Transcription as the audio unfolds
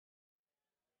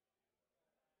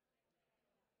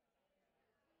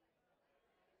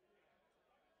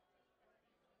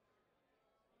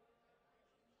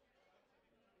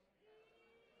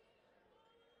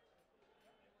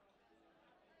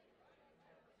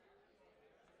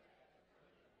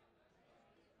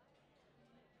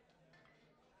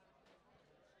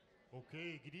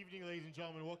Okay, good evening, ladies and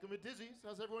gentlemen. Welcome to Dizzy's.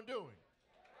 How's everyone doing?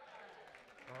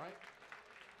 All right.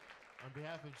 On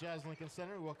behalf of Jazz Lincoln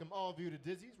Center, we welcome all of you to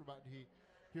Dizzy's. We're about to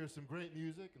hear some great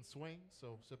music and swing,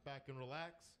 so sit back and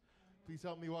relax. Please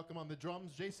help me welcome on the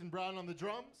drums, Jason Brown on the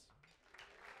drums.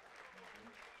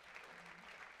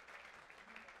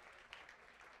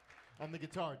 On the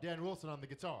guitar, Dan Wilson on the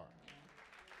guitar.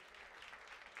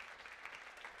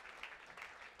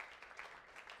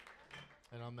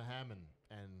 And on the Hammond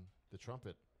and the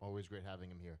trumpet, always great having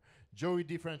him here, Joey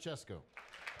DeFrancesco.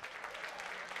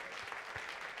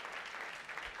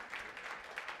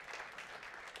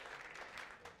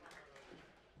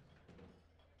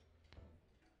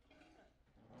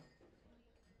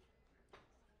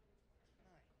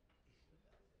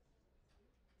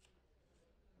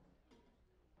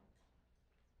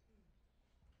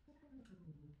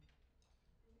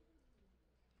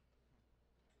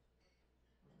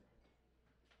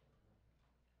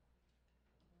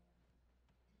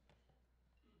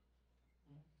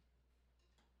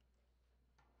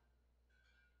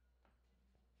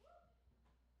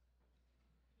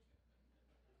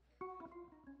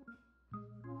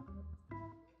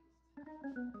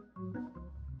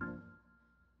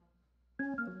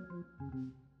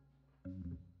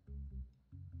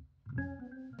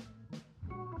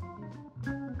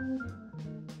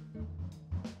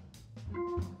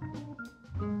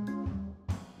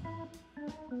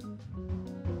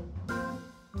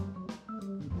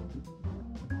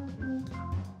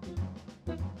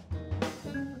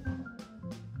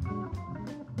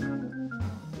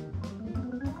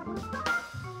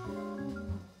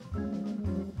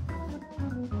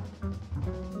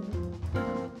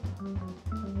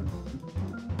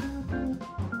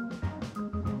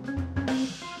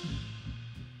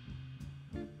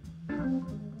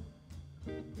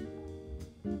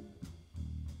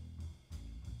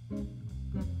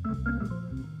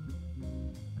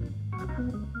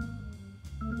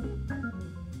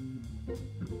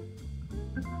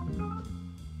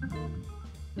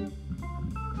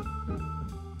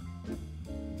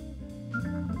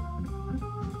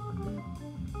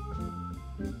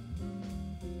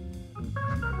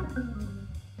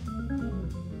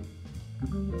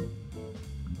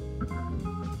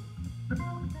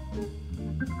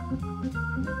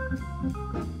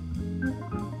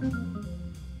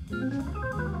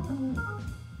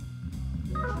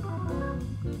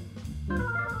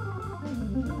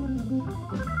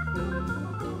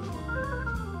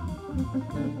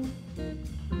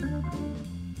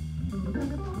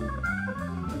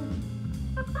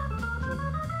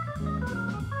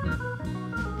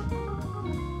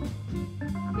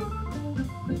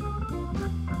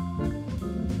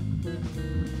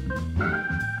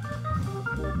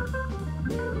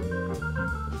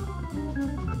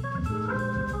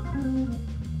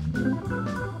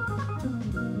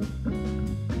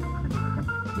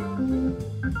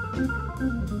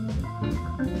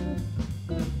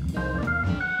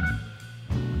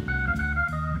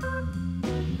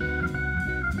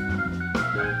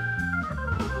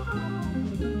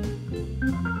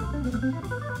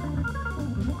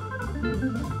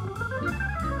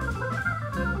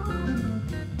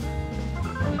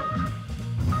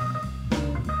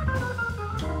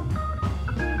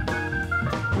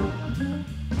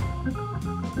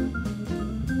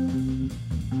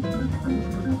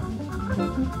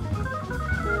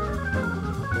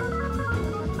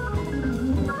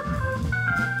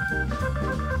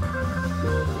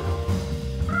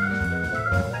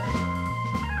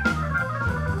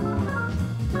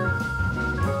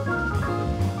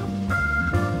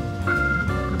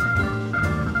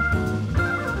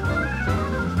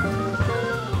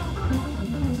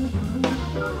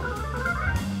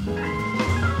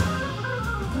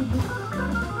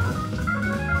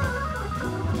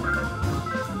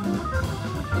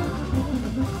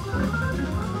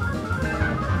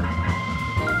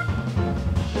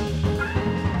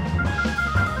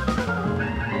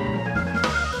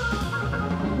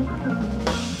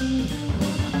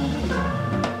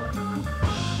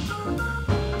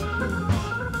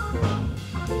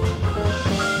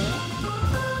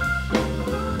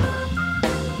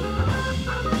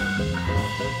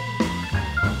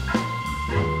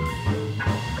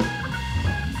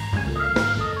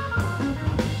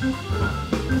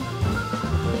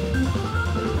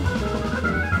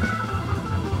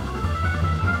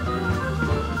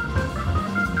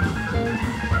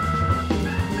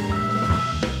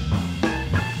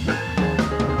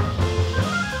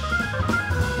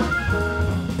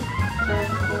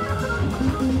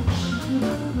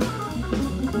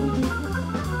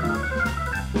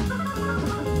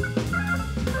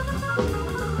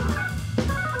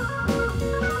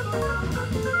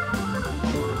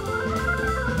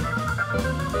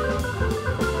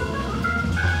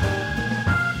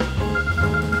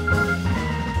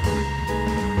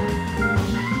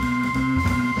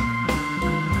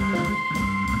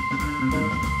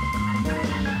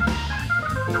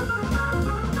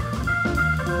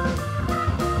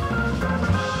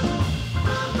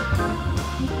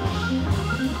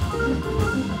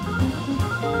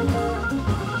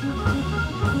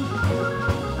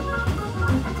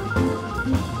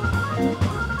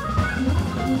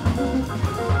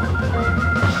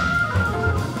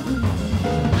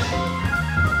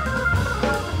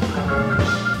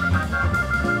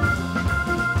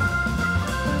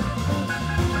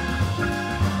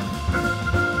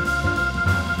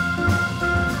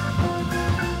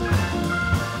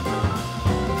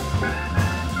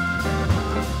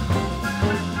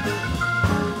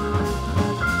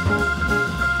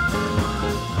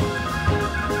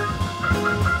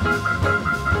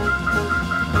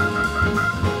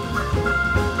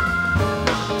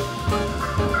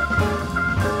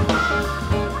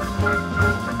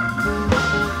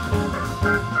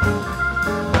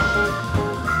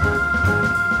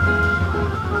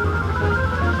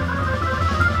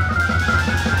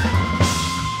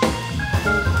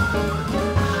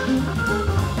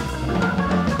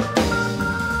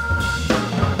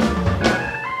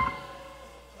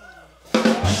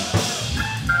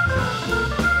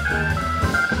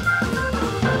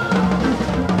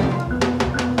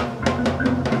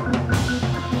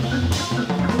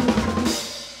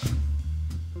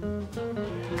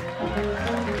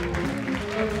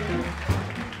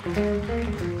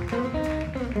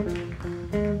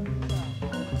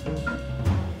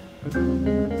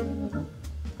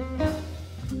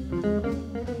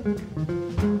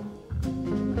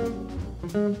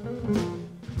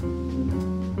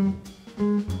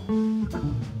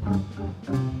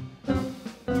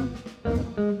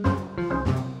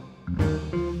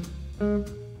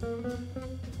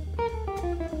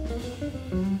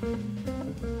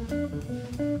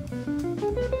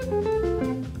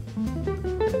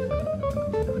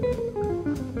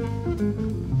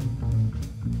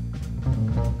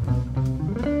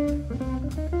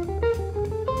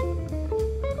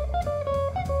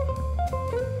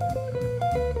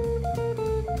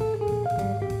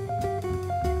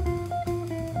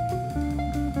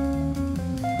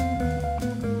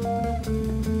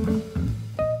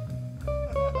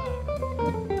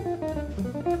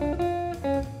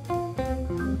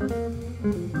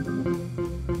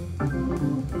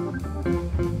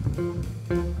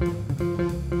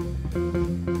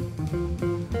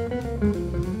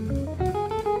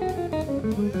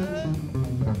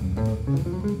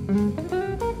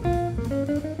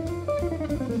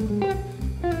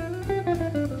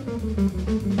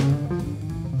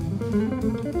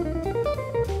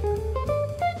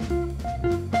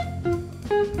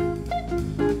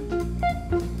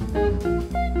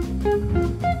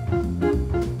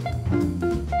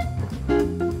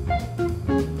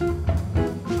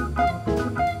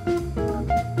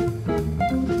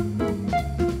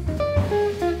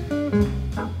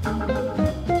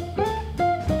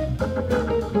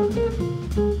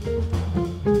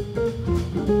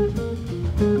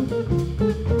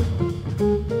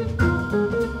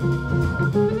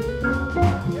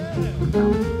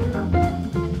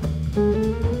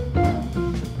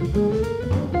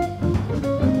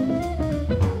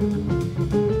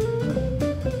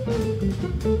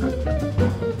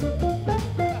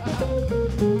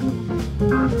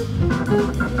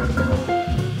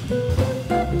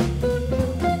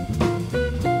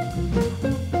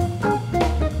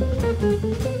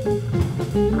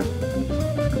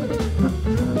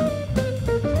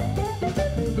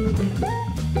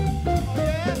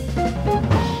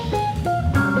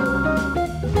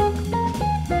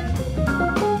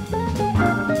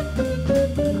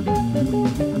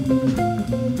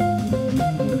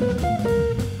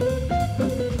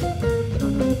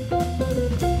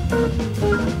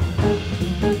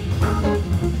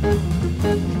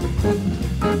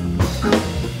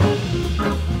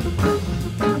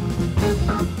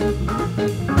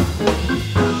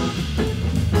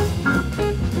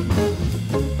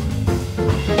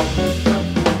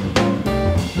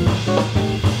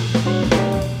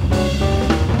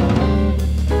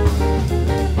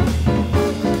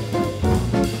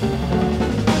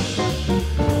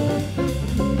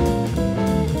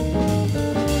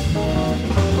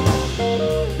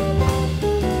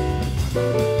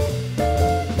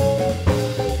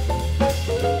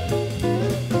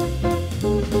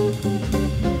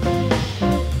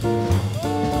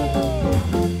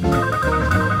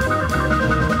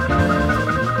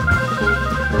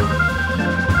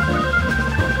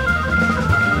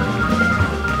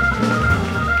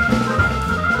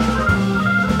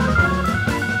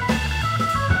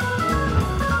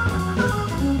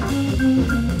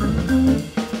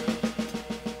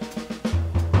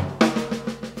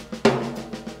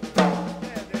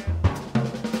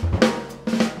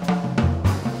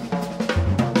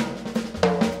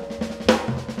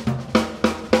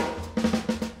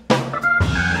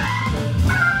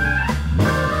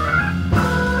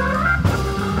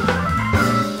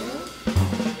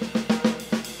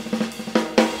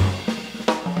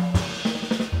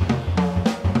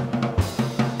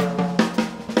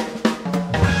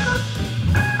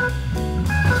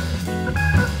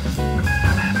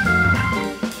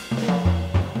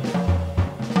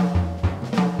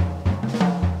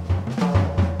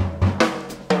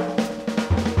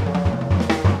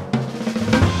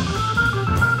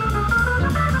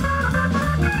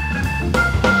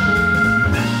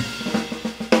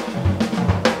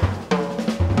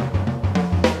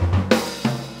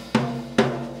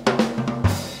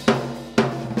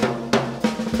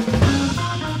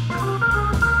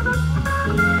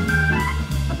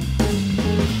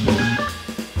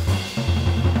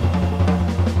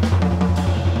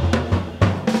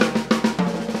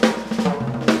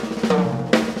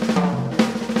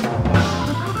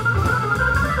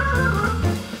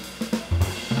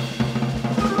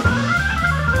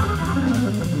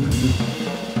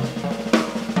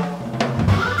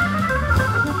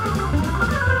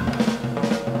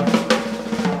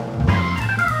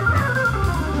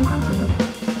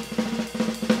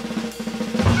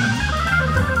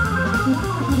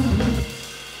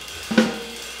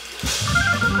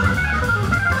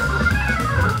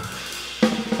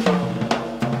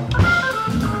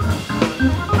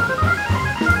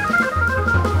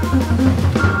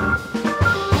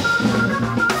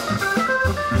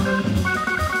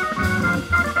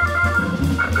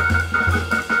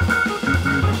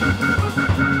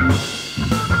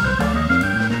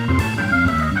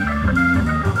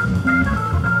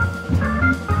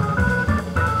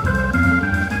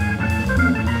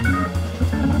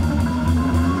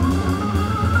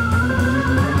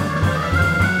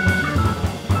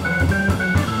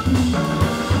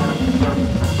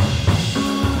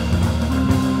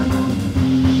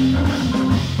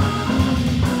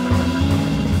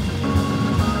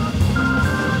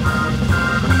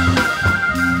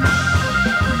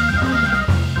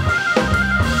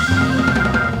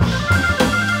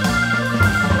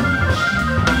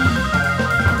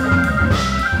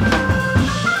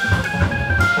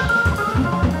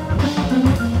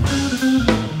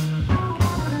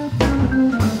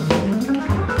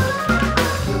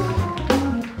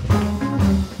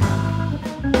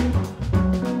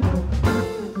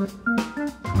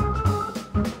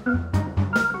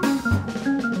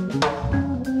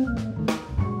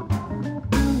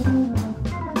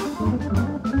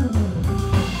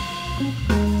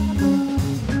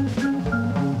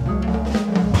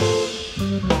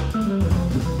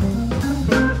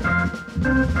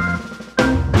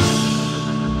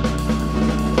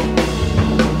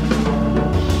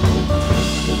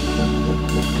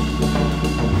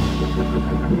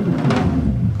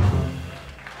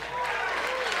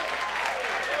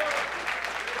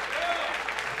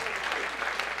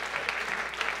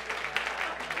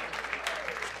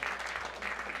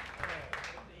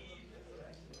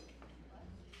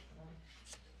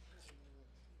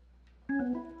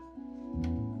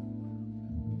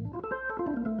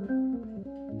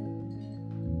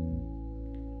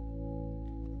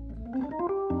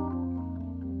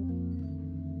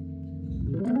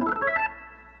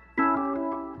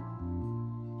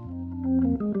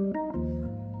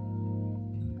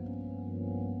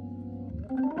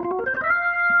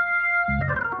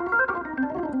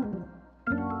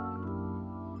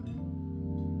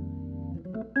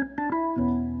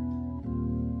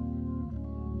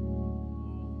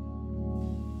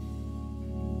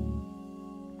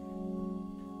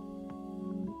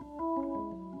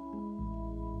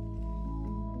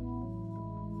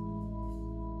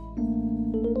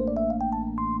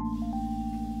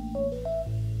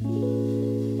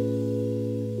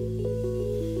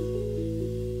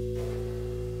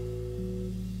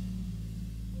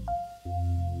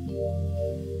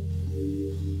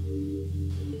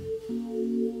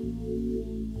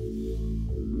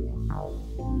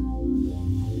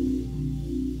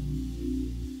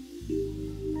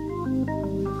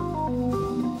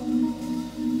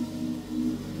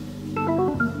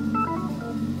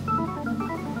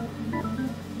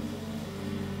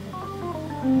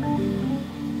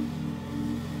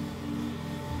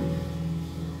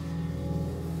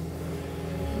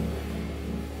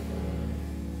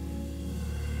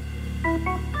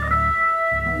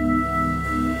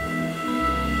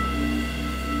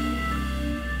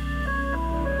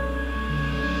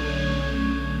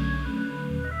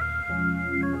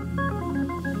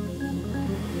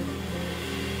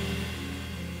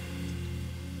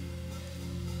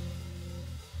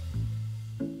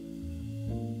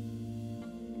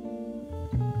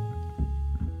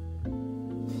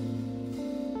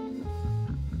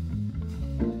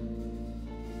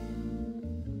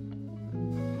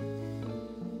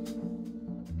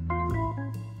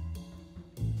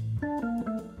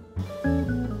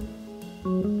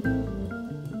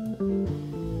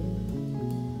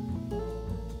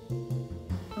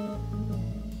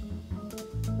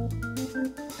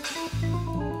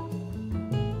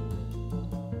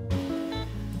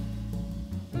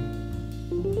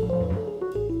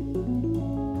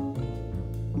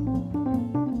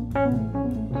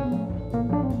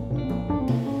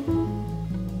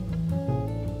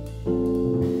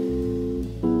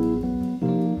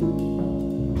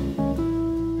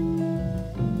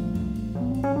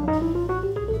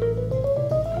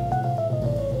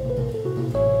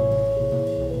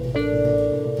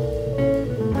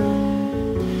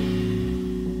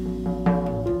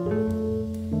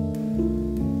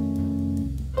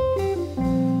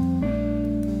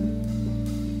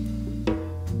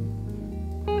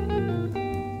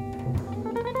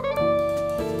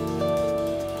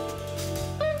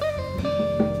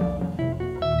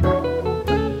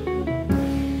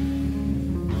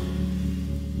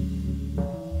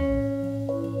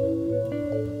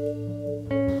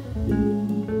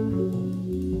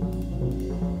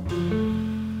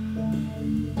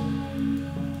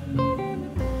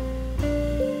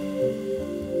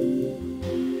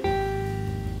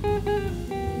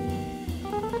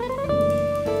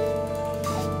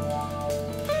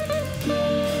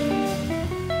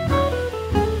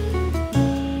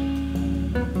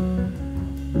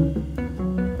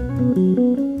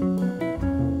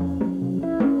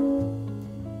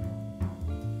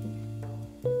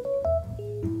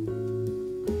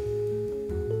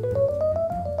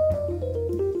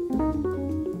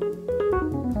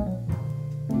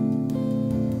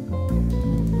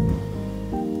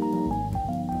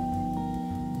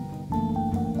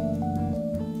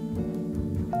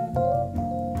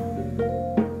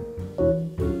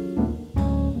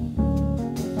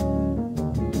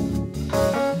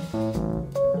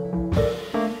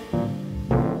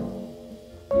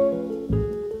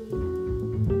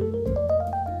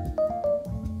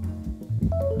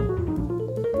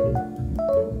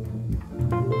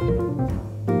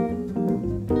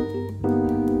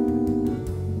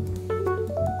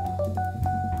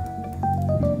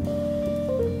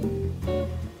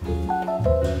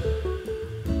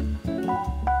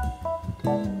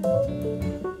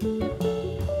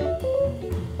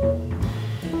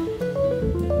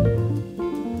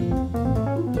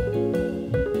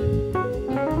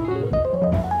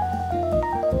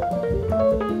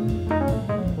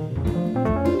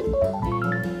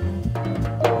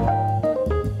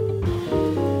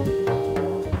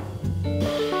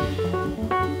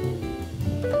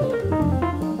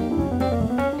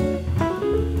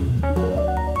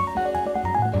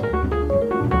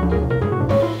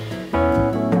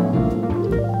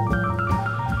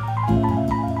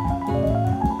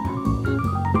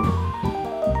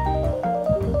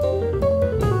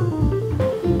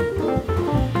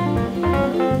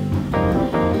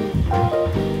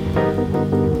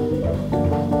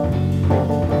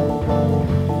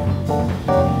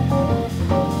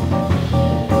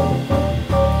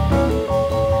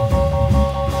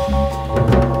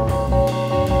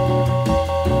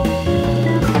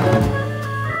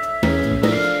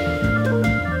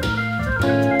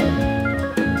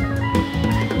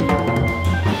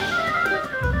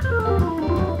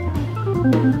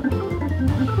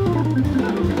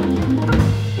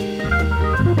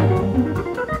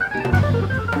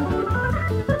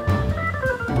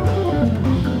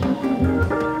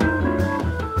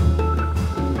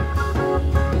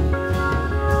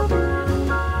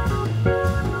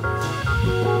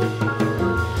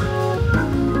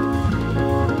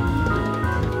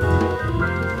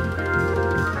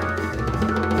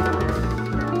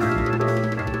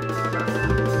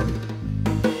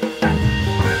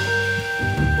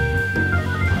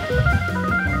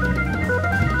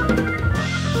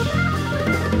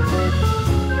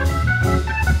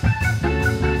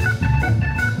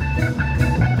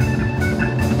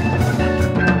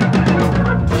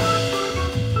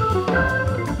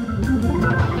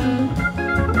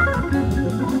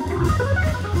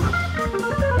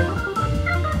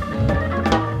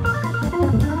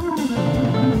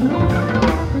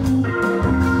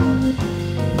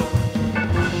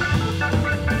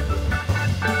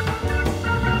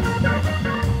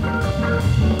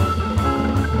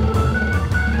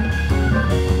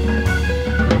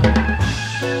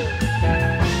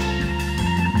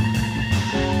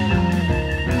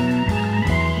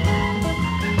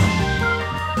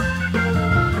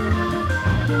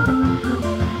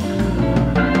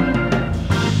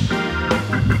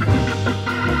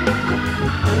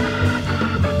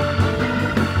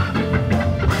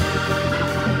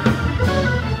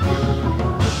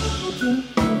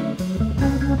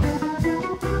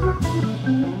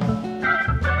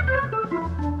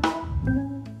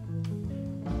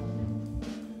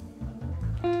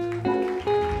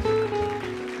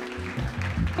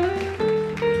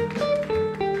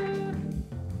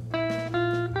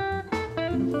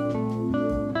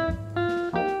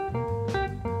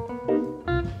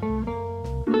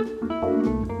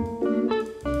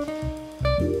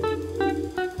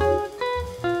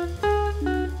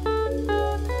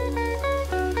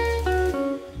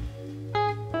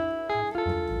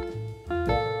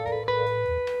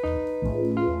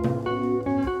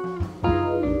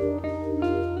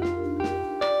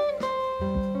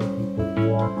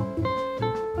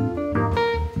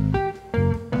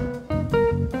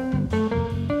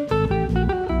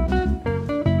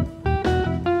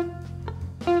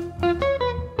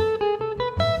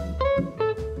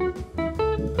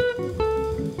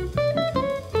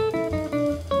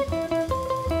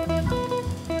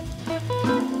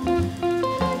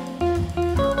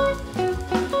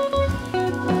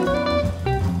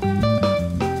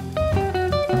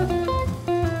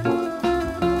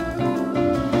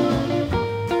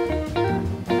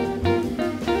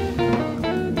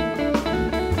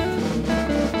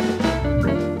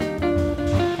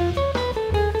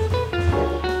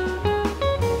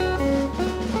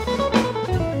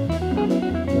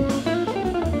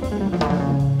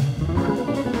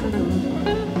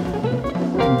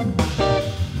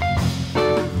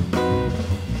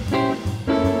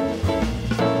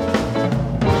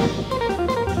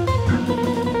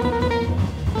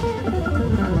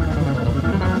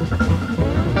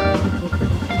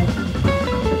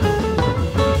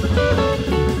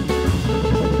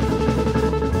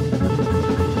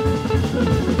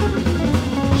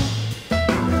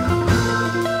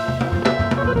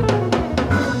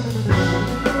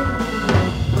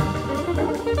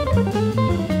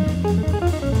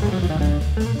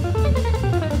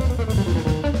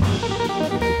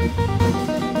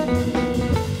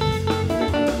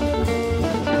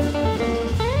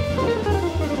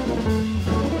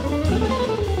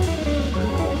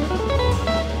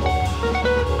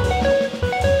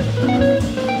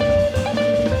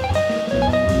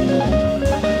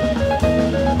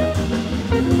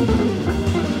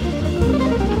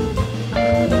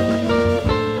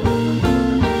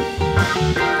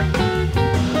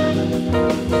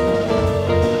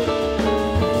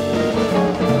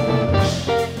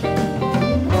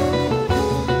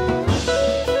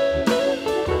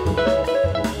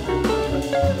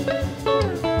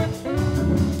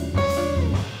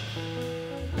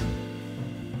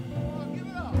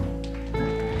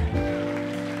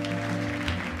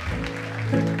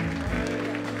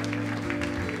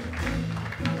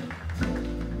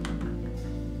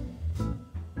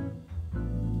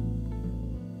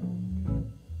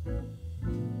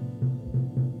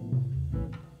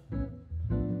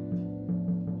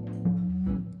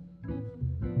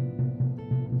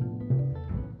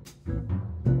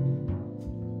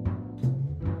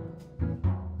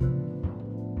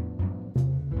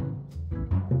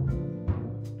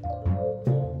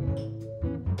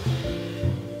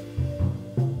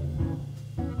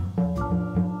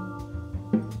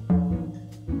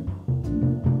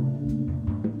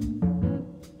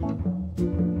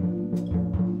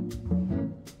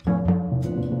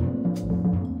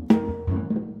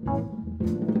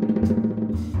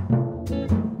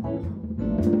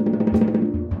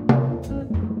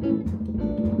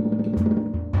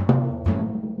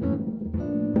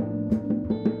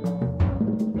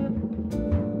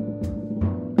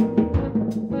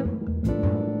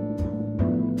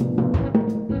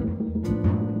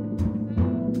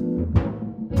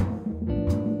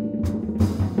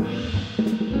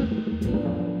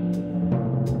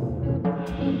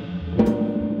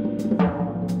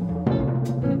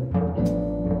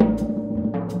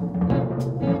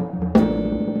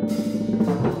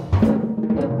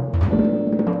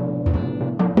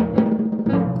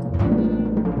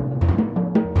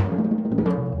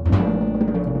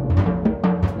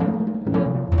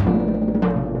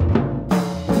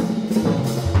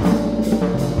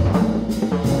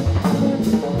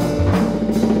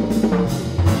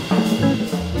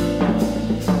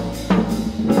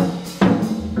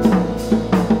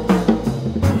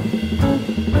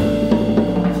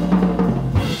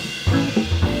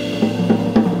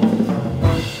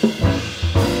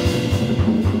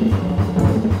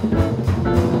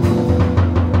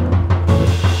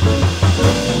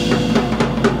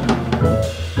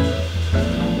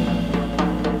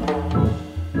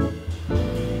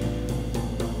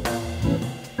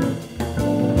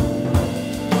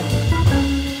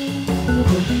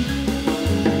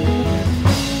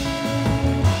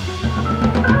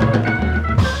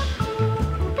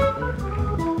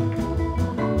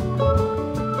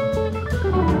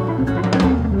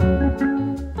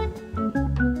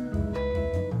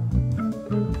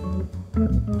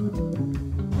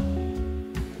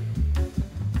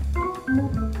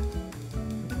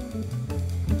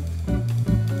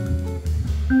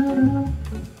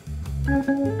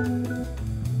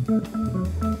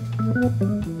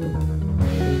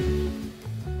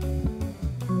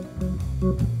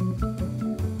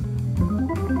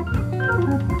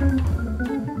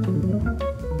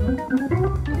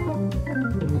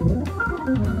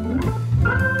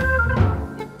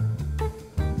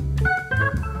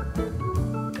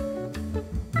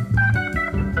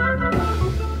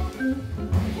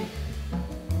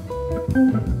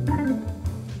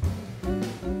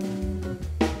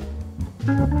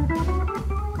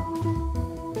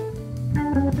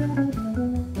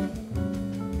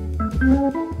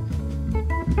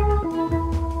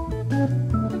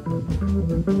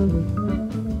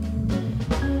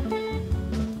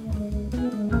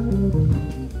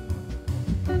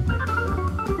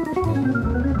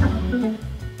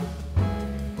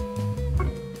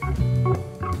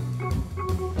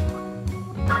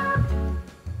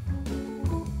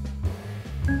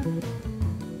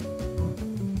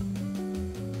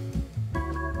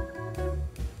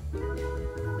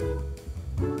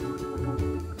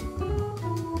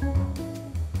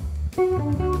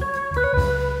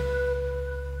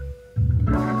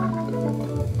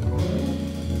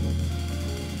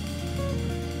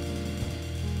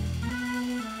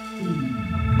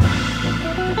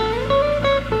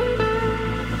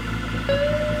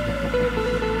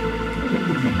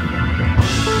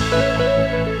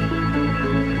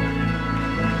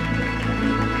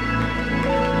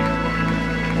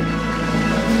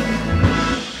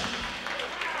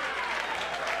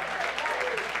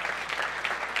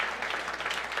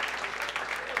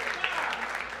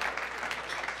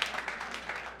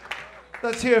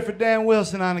 Let's hear it for Dan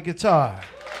Wilson on the guitar.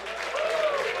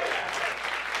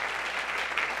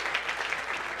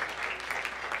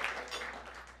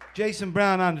 Jason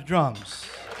Brown on the drums.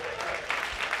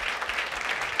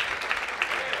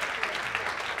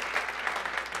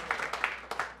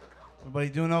 Everybody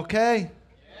doing okay?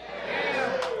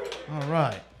 Yeah. All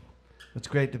right. It's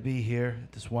great to be here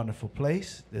at this wonderful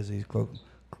place. Dizzy's Club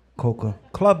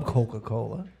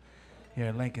Coca-Cola here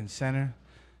at Lincoln Center.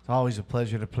 It's always a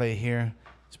pleasure to play here.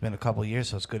 It's been a couple years,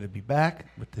 so it's good to be back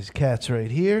with these cats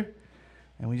right here.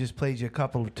 And we just played you a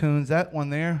couple of tunes. That one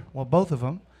there, well, both of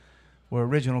them were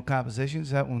original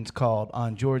compositions. That one's called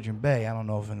On Georgian Bay. I don't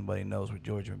know if anybody knows where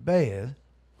Georgian Bay is,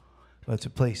 but it's a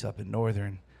place up in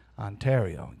northern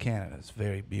Ontario, in Canada. It's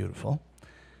very beautiful.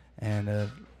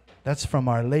 And that's from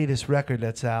our latest record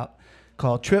that's out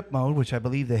called Trip Mode, which I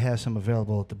believe they have some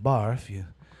available at the bar if you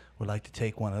would like to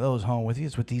take one of those home with you.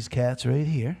 It's with these cats right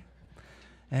here.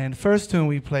 And the first tune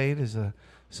we played is a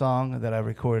song that I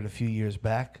recorded a few years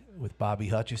back with Bobby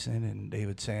Hutcherson and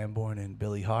David Sanborn and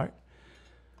Billy Hart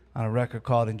on a record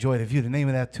called Enjoy the View. The name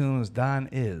of that tune is Don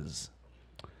Is.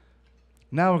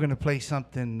 Now we're going to play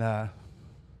something,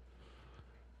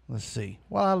 let's see.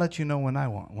 Well, I'll let you know when I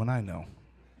know.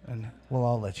 And we'll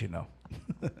all let you know.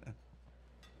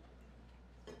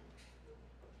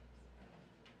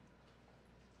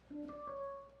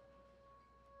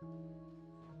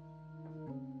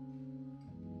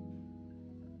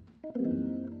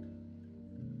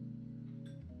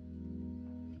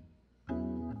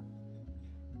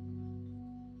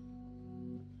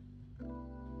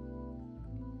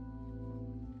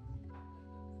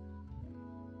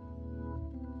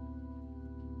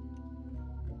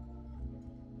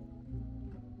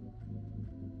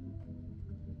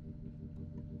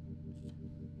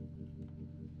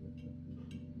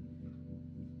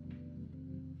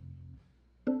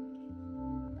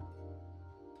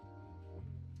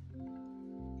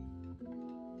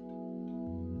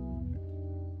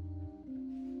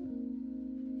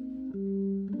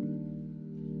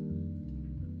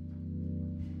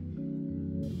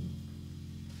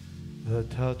 The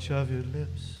touch of your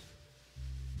lips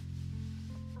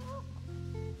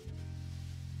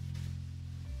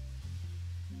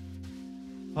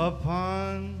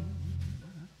upon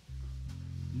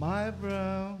my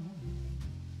brow,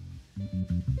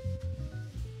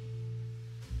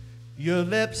 your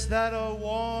lips that are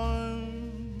warm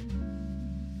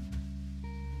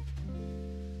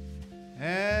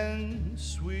and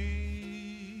sweet,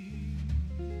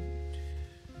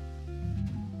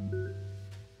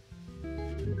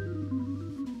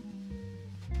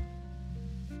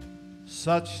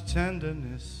 such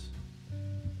tenderness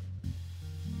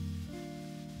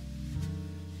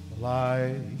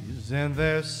lies in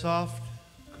their soft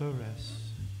caress.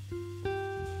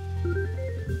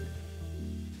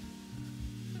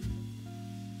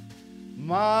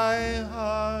 My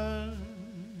heart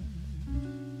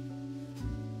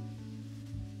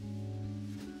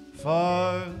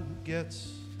forgets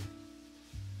gets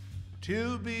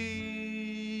to be.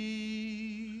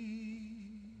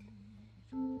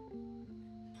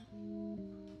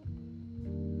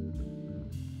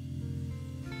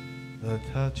 The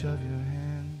touch of your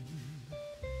hand,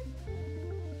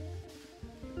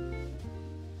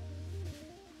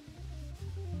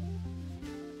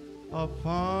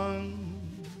 upon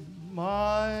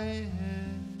my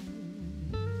head,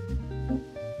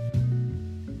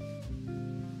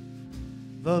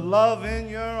 the love in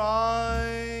your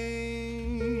eyes,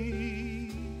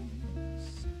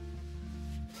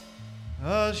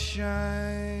 a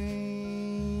shine.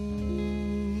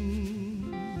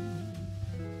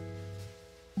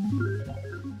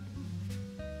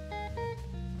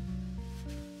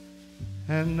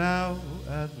 And now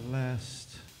at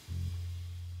last,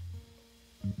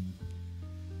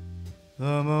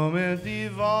 the moment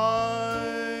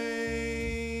divine,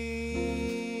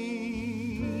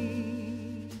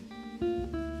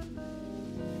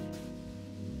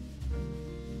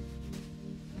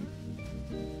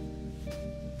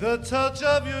 the touch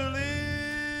of your lips,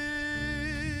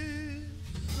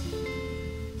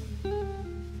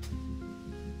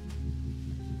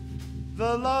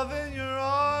 the love in your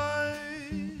eyes,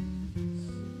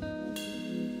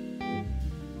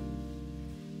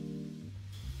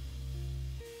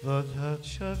 the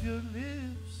touch of your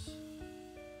lips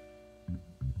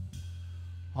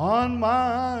on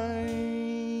mine.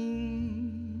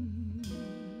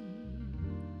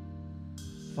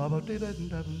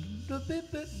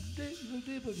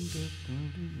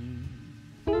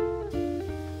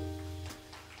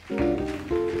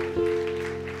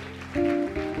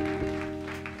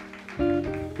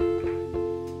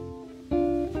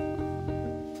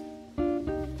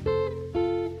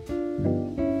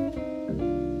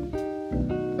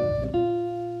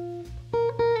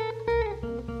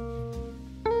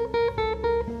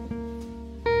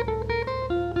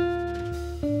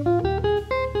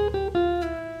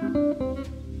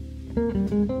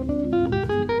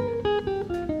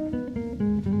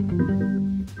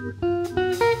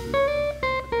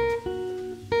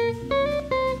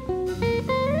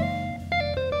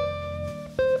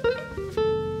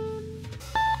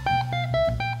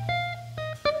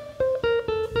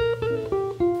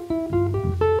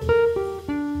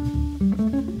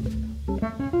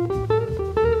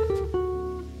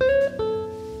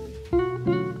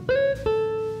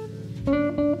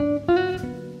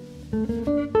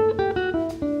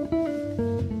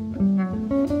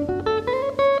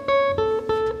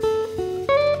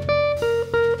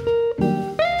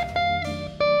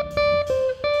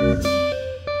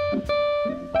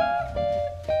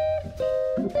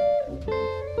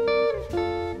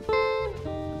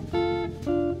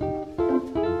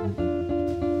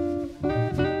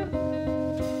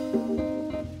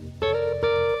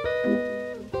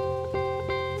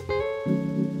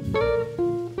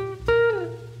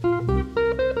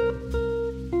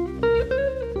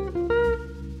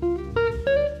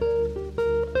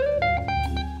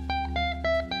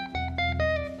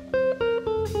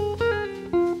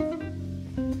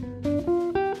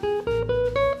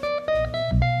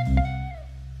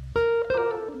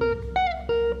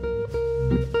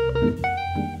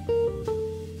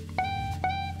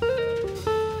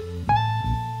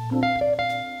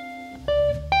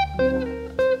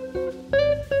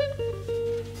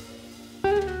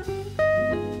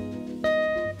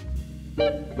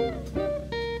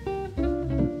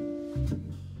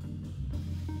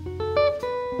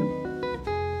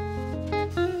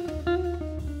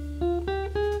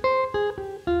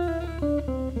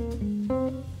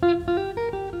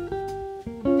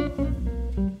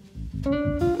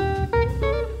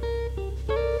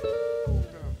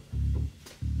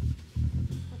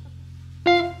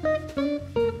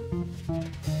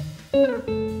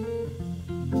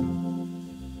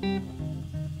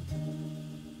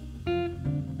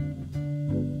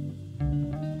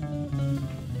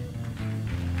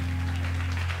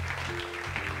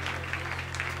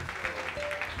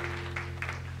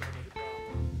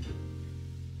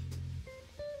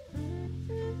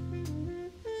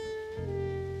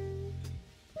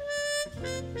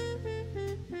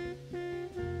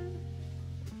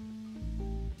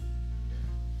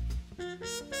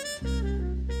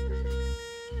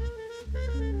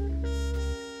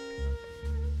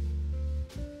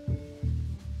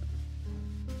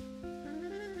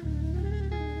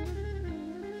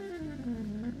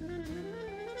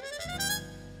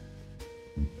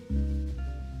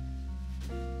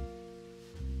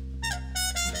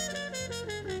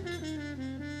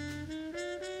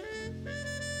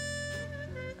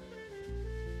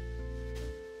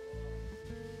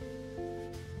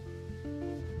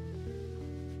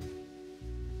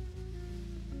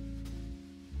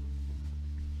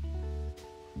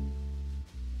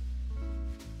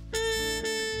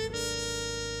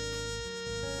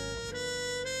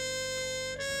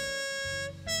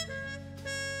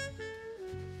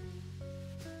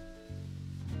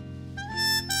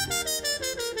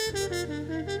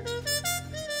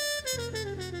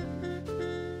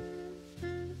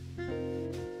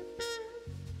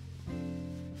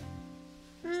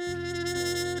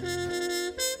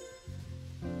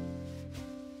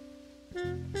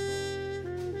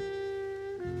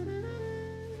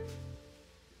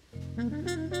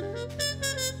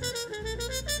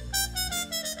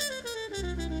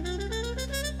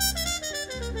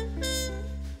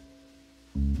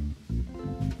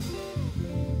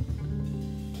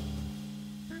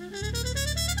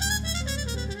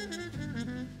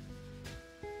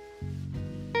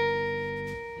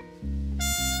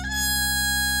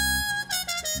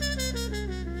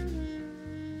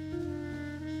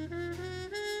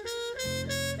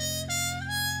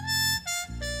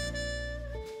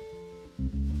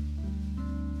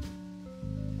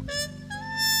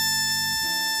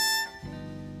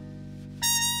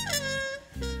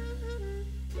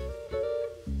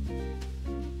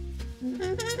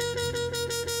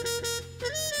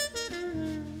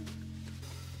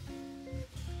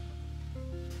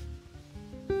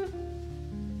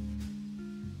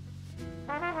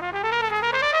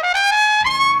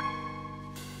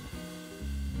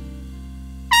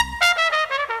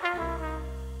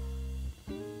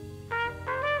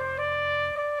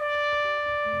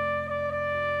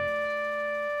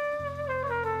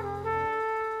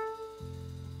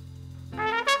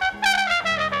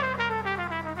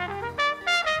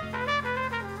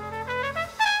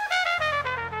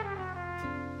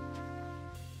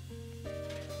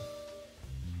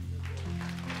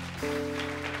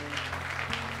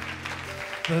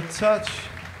 The touch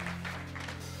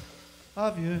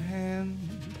of your hand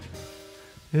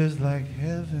is like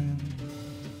heaven.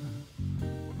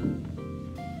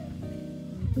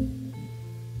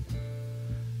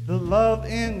 The love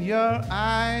in your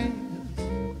eyes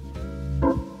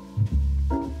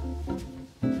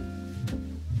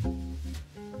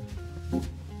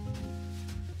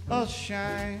a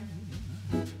shine.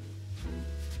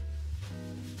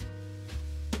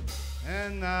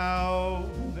 And now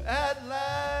at last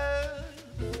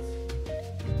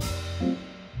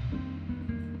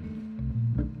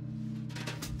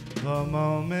the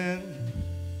moment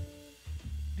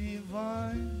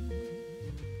divine,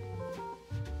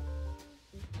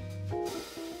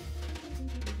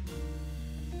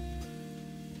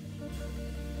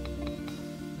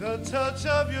 the touch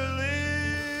of your lips,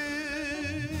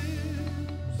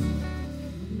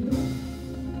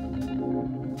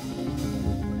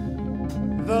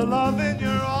 the love in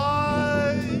your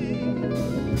eyes,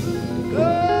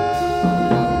 the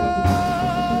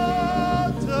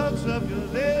touch of your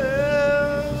lips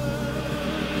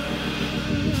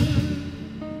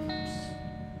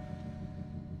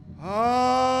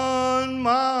on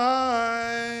mine,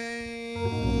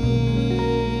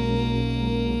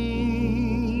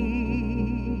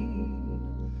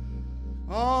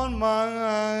 on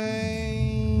mine.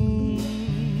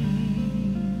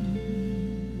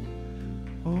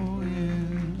 Oh yeah.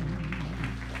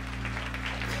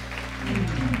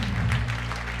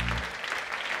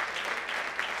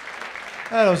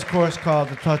 That was, of course, called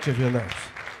The Touch of Your Lips.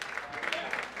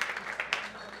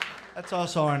 That's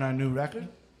also on our new record.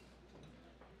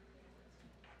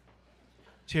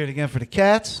 Cheer it again for the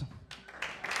Cats.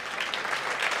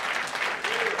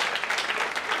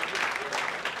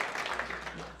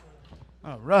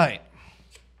 All right.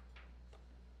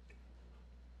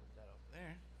 Put that over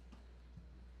there.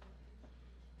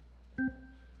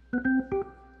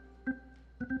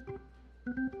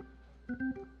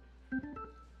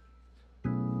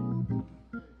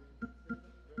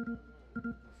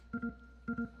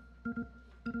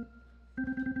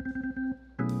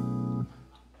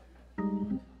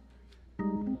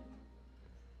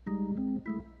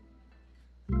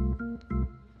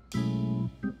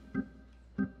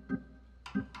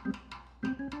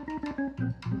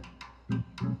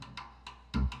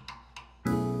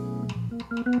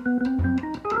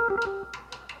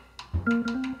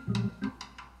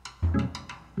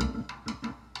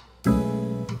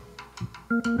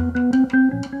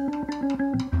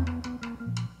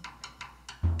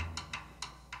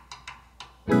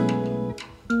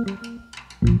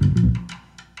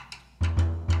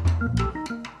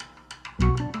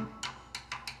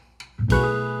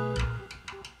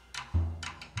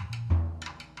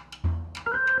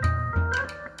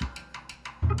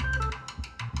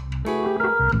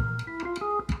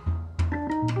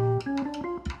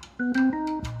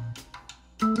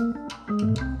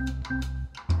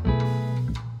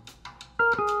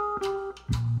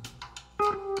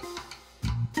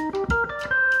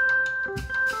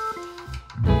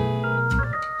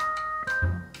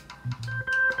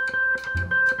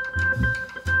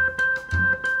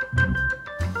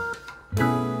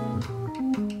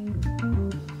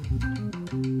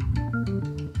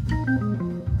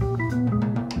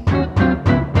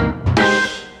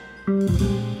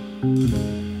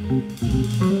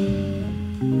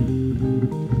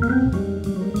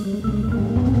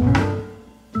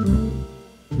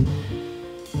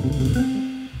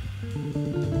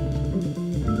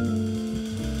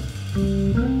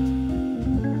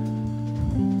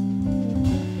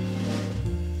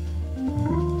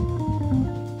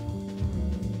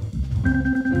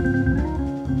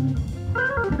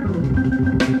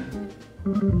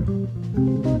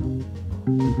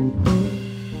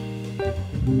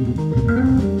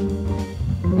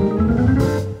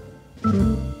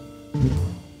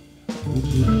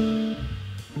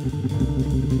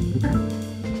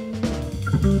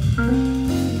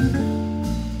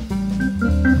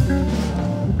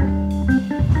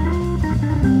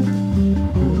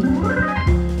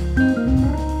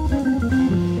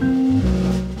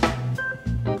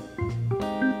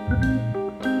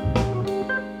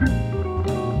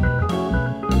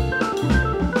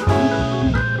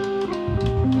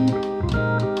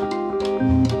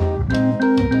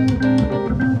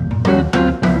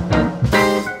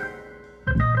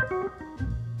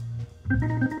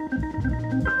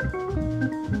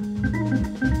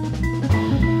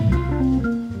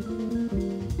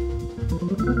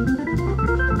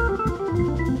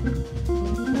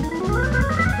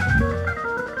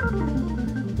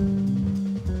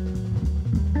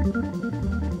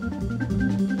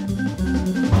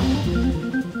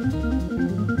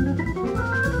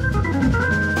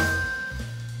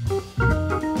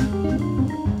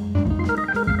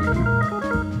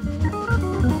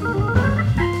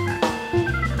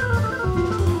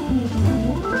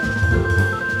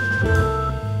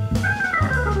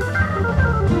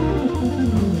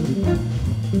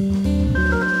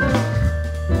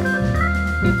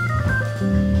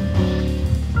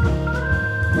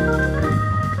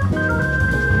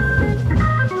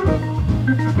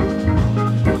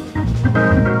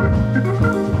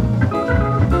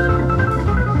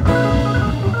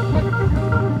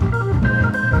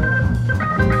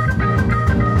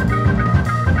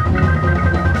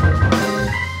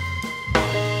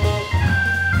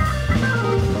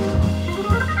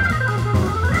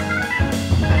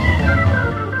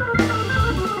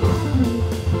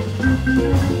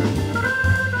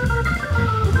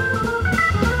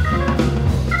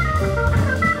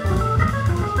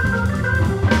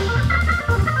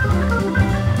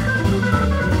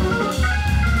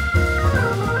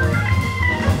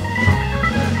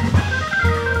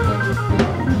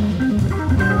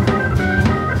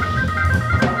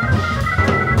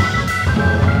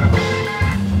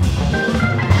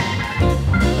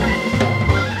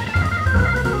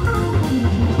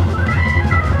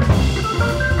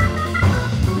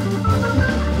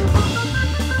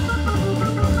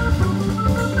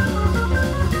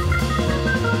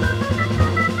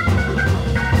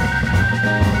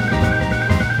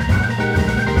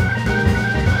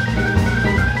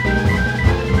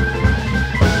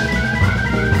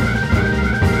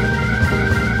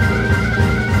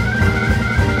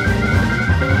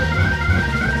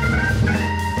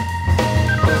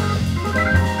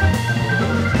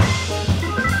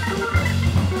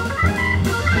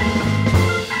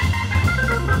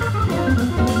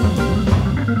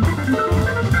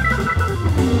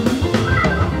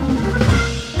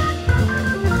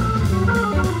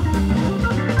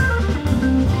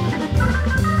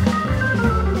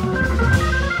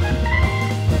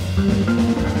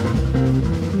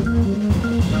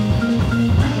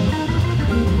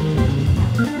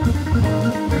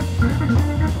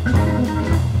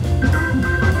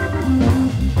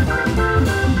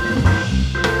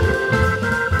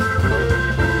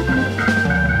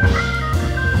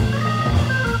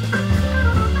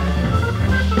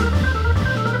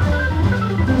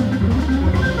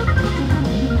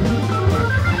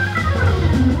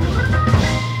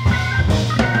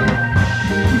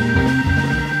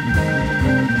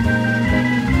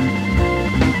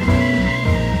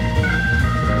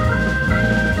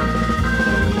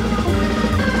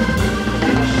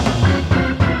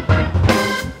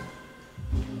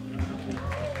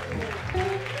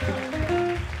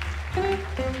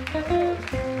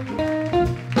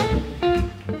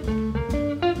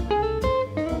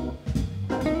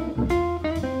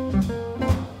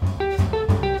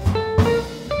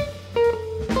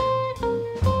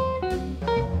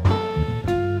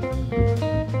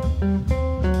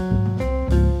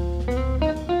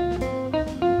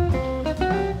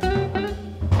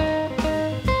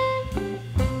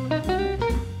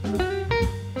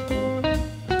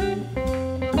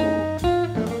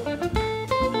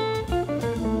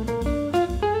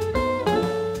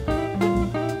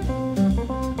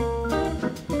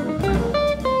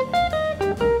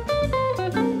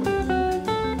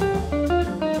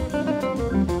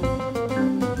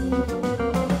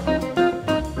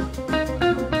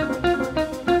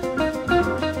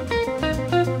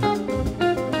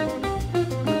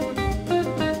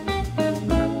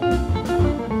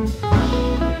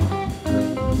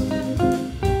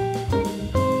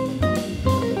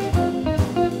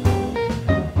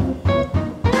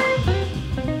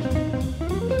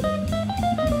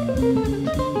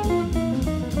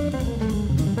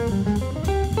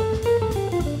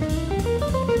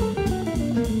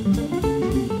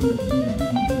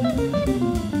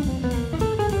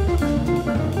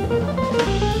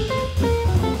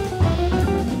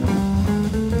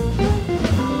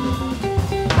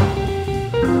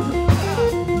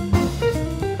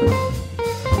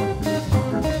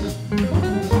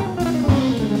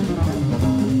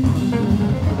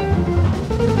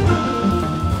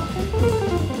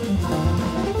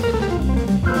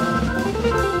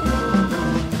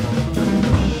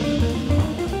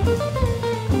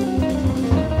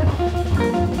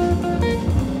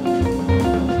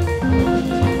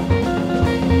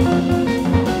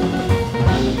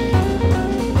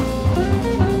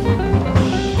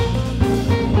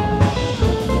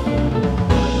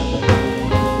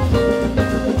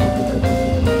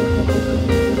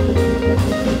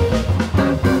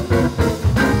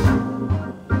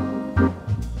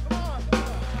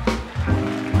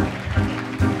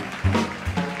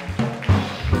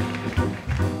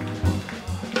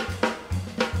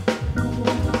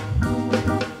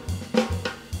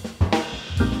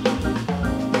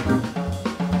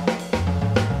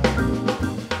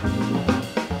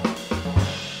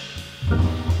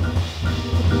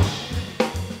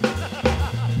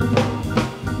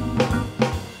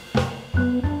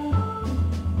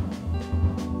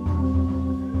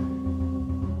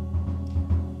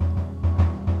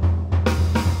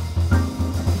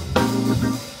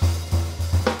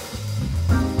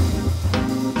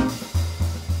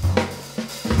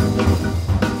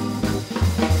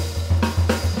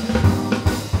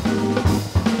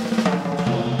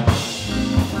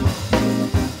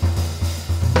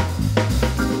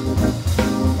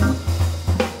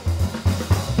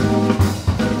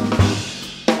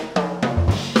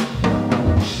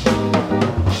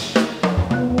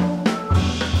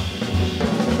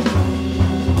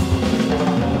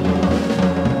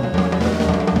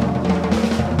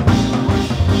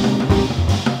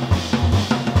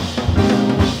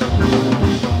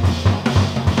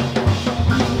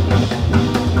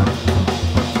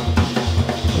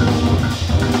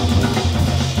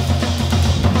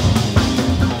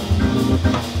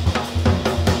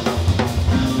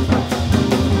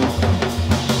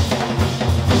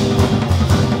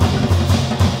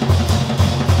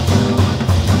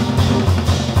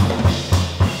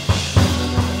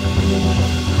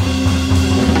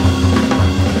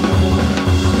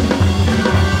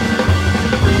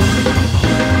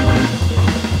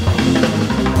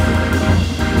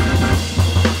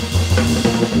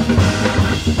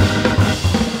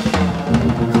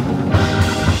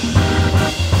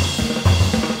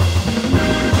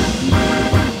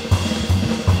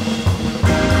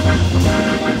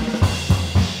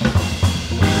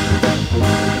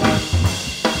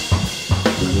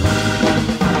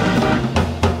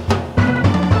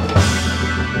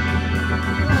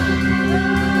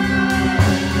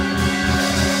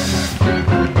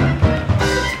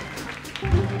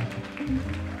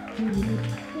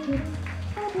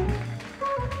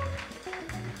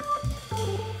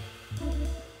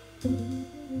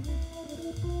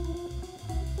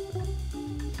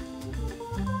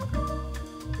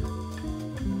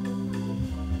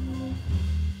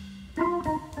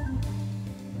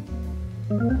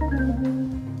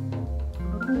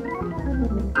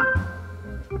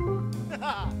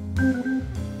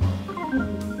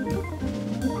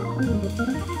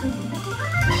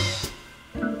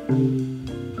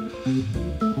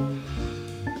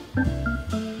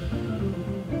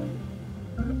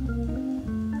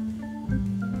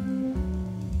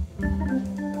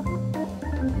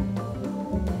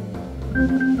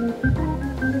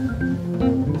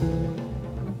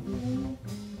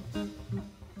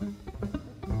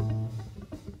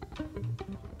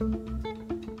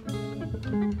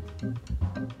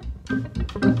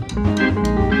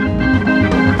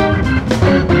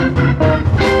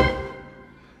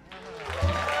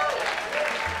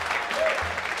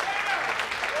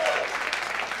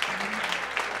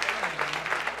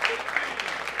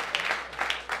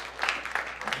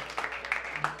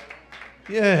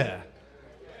 Yeah.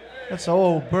 That's an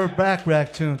old Burt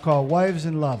Bacharach tune called Wives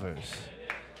and Lovers.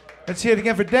 Let's hear it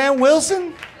again for Dan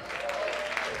Wilson.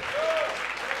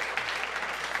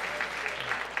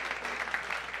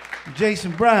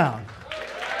 Jason Brown.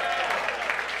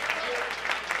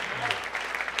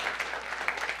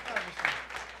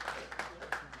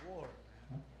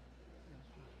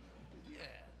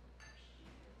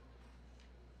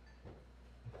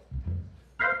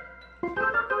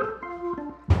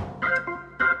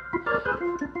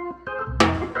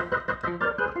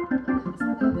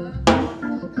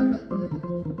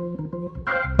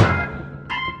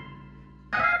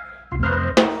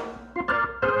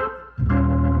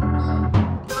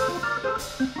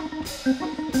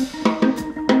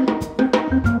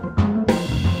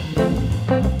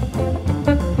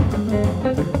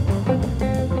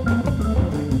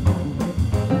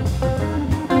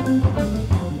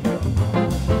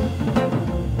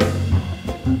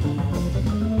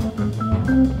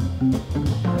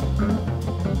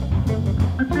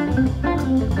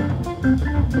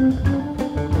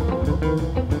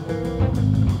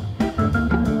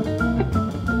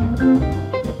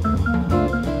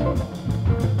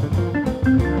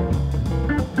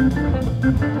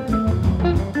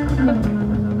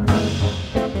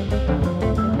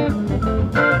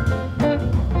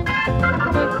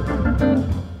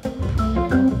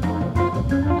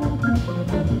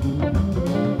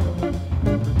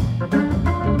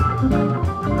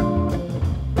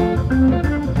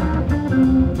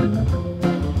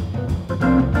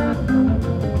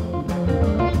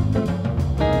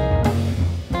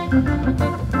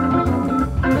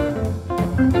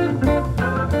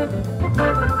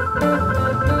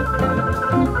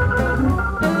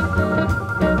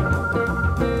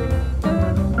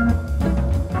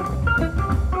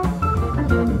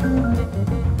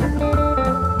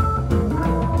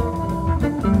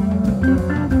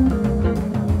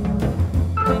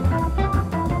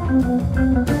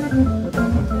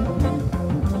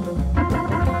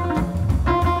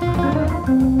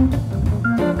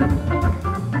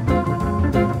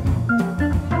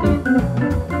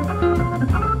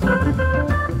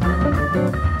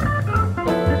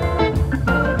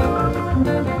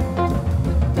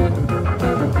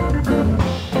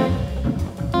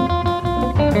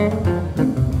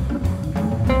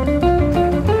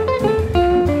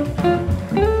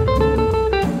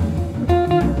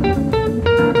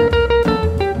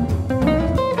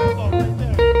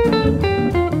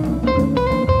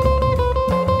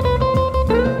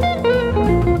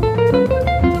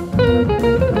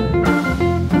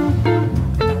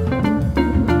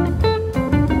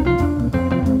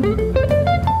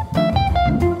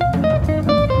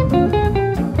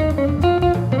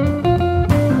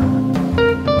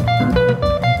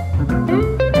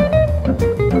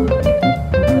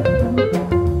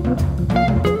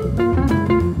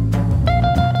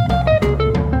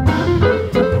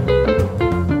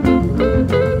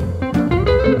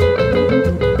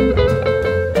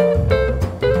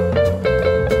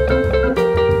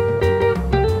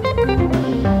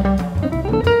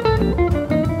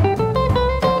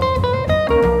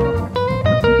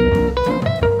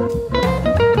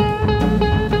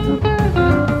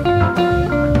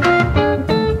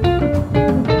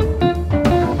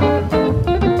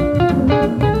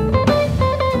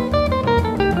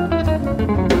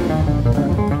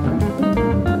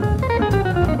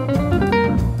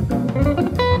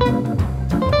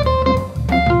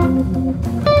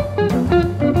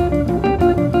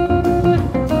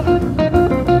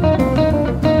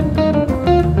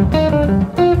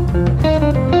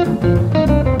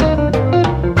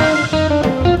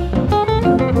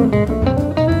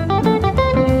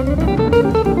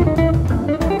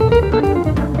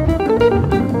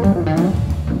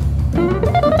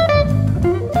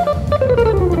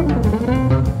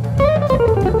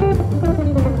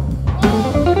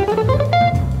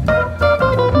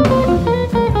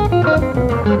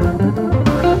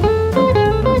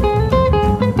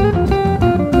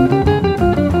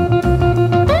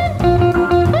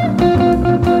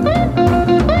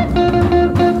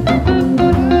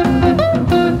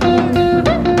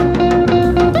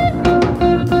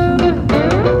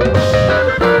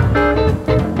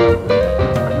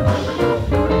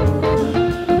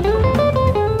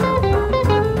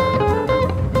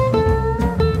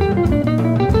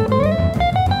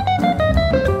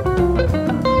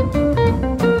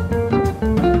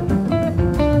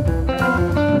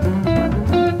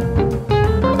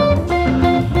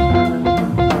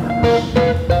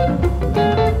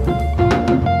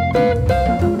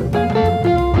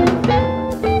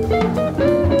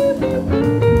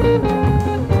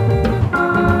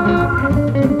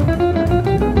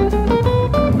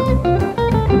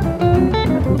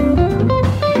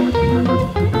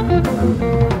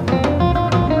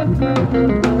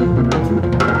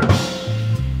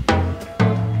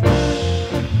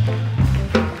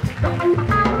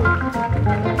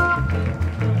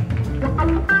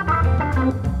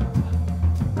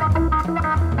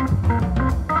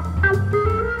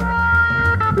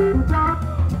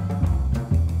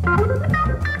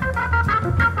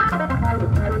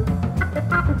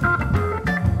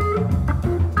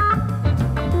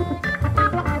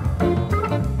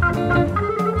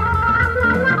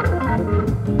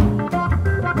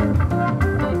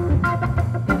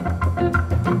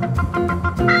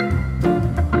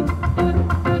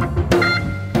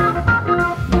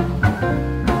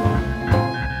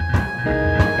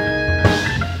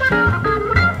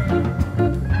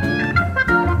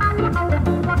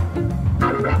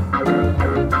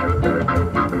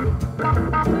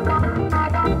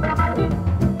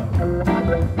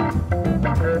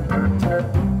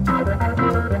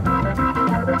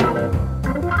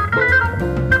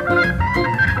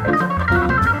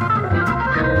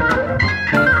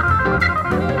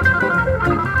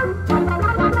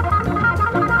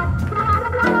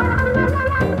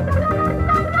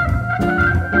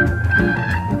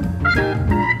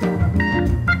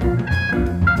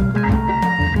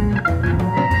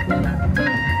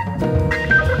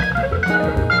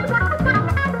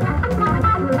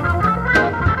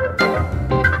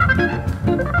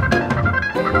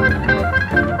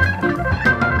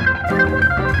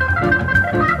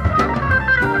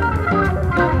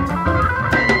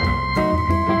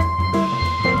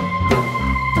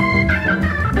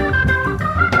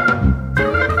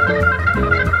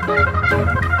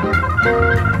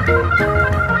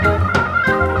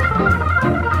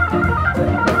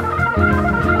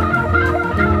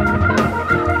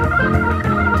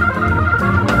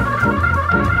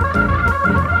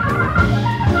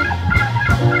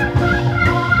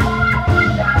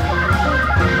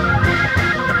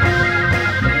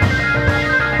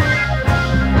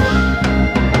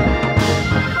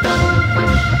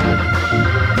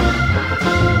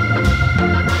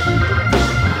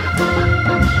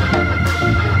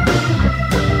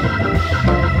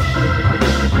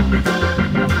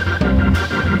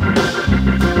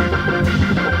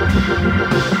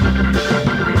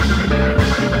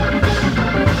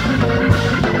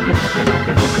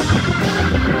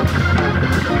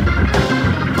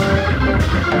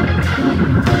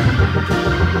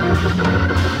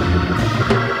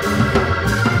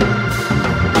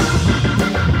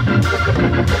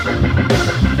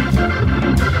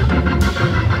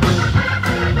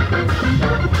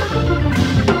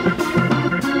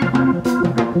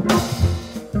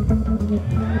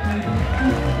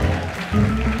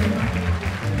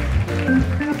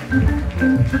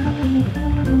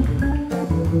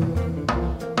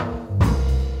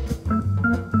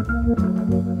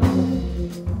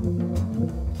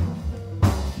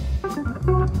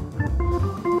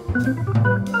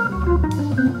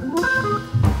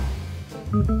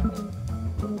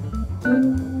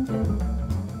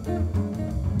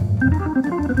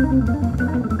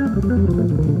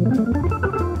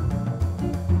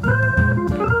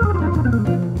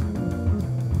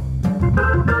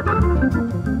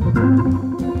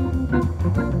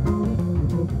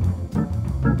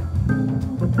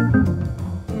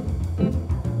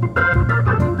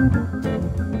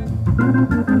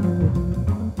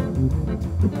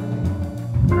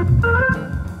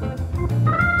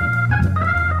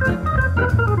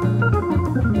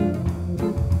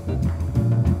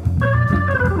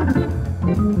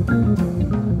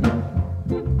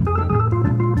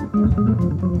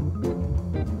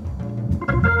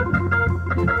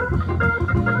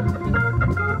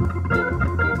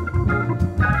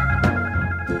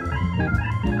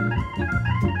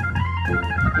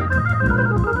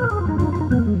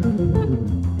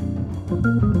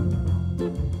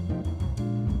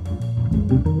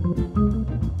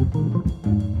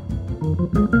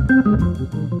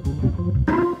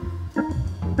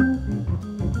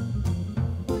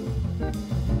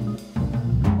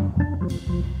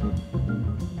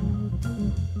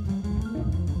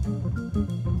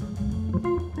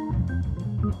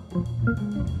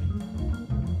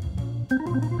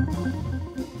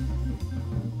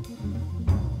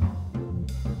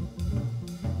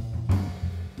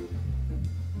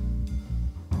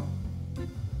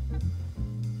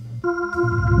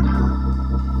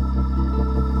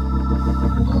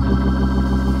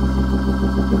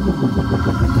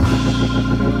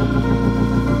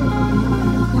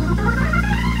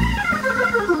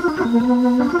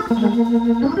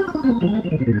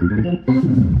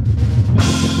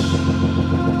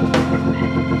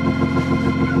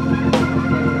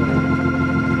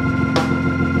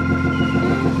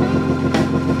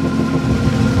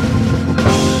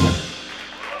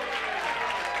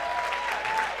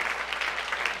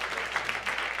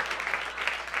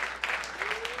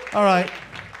 All right.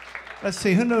 Let's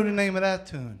see. Who knew the name of that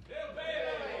tune?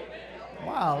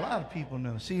 Wow, a lot of people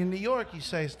knew. See, in New York, you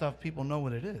say stuff, people know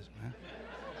what it is, man.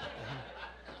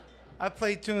 I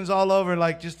play tunes all over,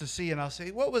 like, just to see, and I'll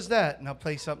say, what was that? And I'll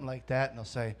play something like that, and I'll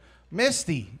say,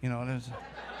 Misty. You know, and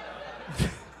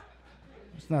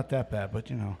it's not that bad, but,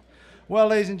 you know. Well,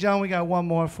 ladies and gentlemen, we got one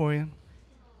more for you.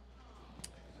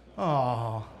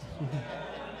 Oh.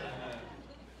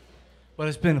 But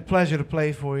it's been a pleasure to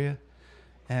play for you.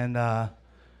 And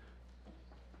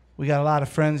we got a lot of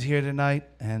friends here tonight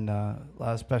and a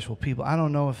lot of special people. I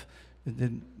don't know if,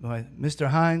 did Mr.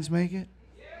 Hines make it?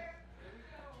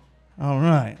 All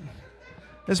right.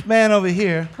 This man over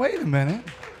here, wait a minute.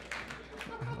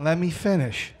 Let me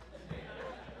finish.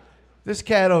 This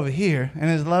cat over here, and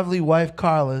his lovely wife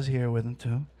Carla is here with him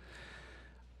too.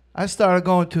 I started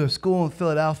going to a school in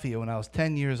Philadelphia when I was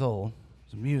 10 years old. It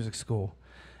was a music school.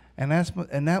 And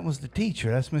that was the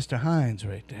teacher. That's Mr. Hines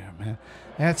right there, man.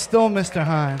 That's still Mr.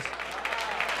 Hines.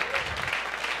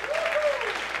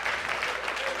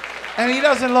 And he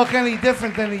doesn't look any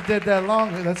different than he did that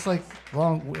long. That's like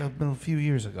been a few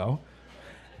years ago.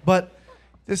 But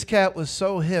this cat was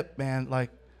so hip, man.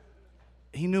 Like,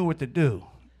 he knew what to do.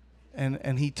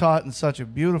 And he taught in such a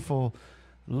beautiful,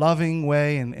 loving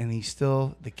way. And he's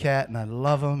still the cat, and I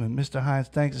love him. And Mr. Hines,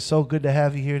 thanks. It's so good to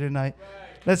have you here tonight.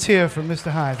 Let's hear it from Mr.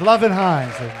 Hines. Loving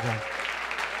Hines.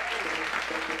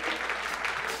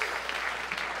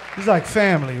 He's like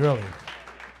family, really.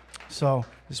 So,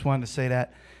 just wanted to say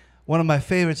that. One of my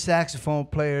favorite saxophone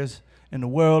players in the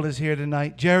world is here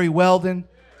tonight, Jerry Weldon.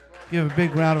 Give a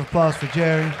big round of applause for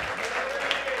Jerry.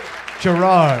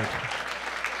 Gerard.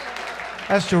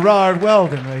 That's Gerard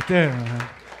Weldon right there, man.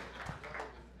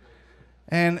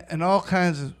 And all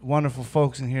kinds of wonderful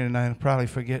folks in here tonight. I'm probably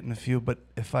forgetting a few, but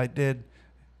if I did,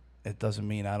 it doesn't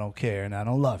mean I don't care and I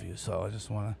don't love you. So I just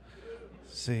want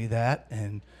to see that.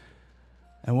 And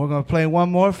we're going to play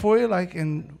one more for you,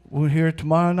 and we're here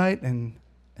tomorrow night and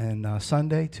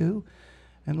Sunday too,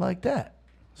 and like that.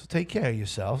 So take care of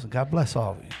yourselves, and God bless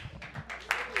all of you.